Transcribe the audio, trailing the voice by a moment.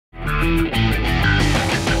Hey,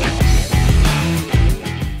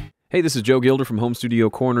 this is Joe Gilder from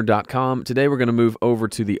HomeStudioCorner.com. Today we're going to move over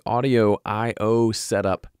to the Audio I/O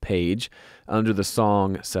Setup page under the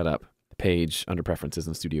Song Setup page under Preferences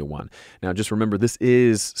in Studio One. Now just remember, this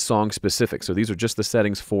is song specific, so these are just the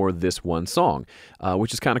settings for this one song,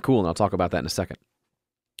 which is kind of cool, and I'll talk about that in a second.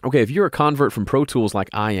 Okay, if you're a convert from Pro Tools like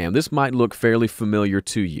I am, this might look fairly familiar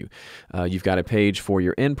to you. You've got a page for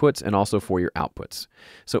your inputs and also for your outputs.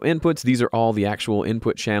 So inputs, these are all the actual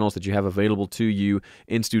input channels that you have available to you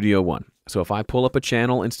in Studio One. So if I pull up a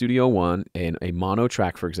channel in Studio One, and a mono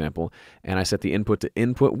track, for example, and I set the input to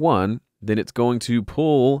input 1, then it's going to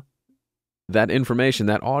pull that information,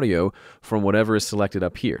 that audio, from whatever is selected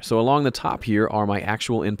up here. So along the top here are my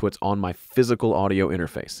actual inputs on my physical audio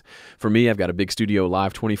interface. For me, I've got a big Studio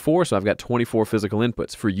Live 24, so I've got 24 physical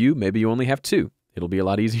inputs. For you, maybe you only have 2. It'll be a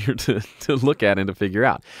lot easier to look at and to figure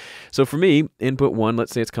out. So for me, input 1,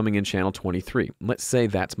 let's say it's coming in channel 23. Let's say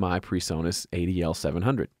that's my PreSonus ADL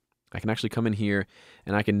 700. I can actually come in here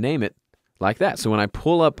and I can name it like that. So when I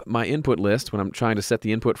pull up my input list, when I'm trying to set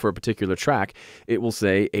the input for a particular track, it will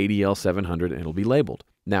say ADL 700 and it'll be labeled.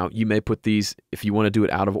 Now, you may put these, if you want to do it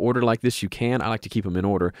out of order like this, you can. I like to keep them in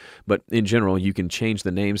order, but in general, you can change the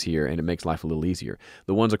names here and it makes life a little easier.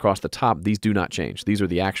 The ones across the top, these do not change. These are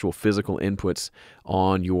the actual physical inputs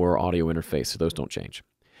on your audio interface, so those don't change.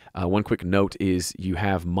 One quick note is you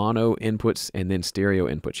have mono inputs and then stereo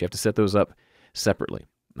inputs. You have to set those up separately,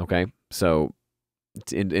 okay? So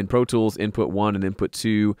in Pro Tools, input 1 and input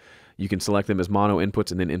 2, you can select them as mono inputs,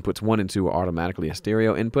 and then inputs 1 and 2 are automatically a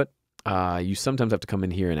stereo input. You sometimes have to come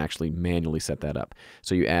in here and actually manually set that up.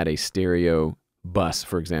 So you add a stereo bus,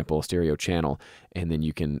 for example, a stereo channel, and then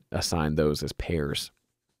you can assign those as pairs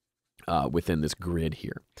within this grid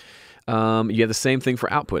here. You have the same thing for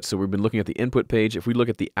outputs. So we've been looking at the input page. If we look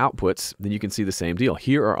at the outputs, then you can see the same deal.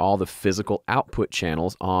 Here are all the physical output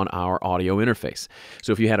channels on our audio interface.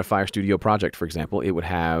 So if you had a Fire Studio project, for example, it would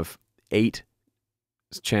have 8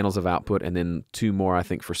 channels of output and then 2 more, I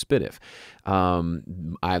think, for SPDIF.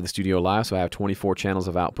 I have the Studio Live, so I have 24 channels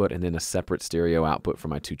of output and then a separate stereo output for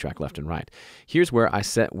my 2-track left and right. Here's where I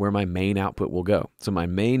set where my main output will go. So my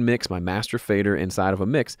main mix, my master fader inside of a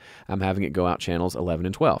mix, I'm having it go out channels 11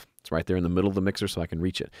 and 12. It's right there in the middle of the mixer so I can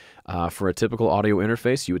reach it. For a typical audio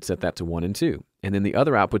interface, you would set that to 1 and 2. And then the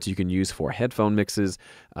other outputs you can use for headphone mixes,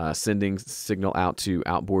 sending signal out to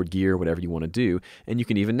outboard gear, whatever you want to do, and you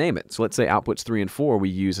can even name it. So let's say outputs 3 and 4 we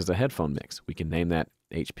use as a headphone mix. We can name that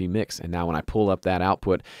HP mix, and now when I pull up that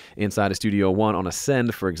output inside of Studio One on a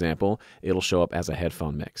send, for example, it'll show up as a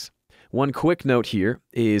headphone mix. One quick note here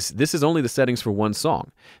is this is only the settings for one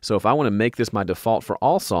song. So if I want to make this my default for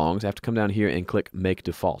all songs, I have to come down here and click Make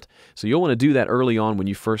Default. So you'll want to do that early on when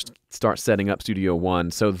you first start setting up Studio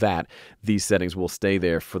One so that these settings will stay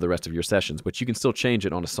there for the rest of your sessions, but you can still change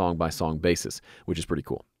it on a song-by-song basis, which is pretty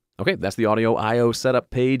cool. Okay, that's the Audio I/O Setup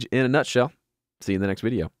page in a nutshell. See you in the next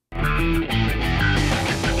video.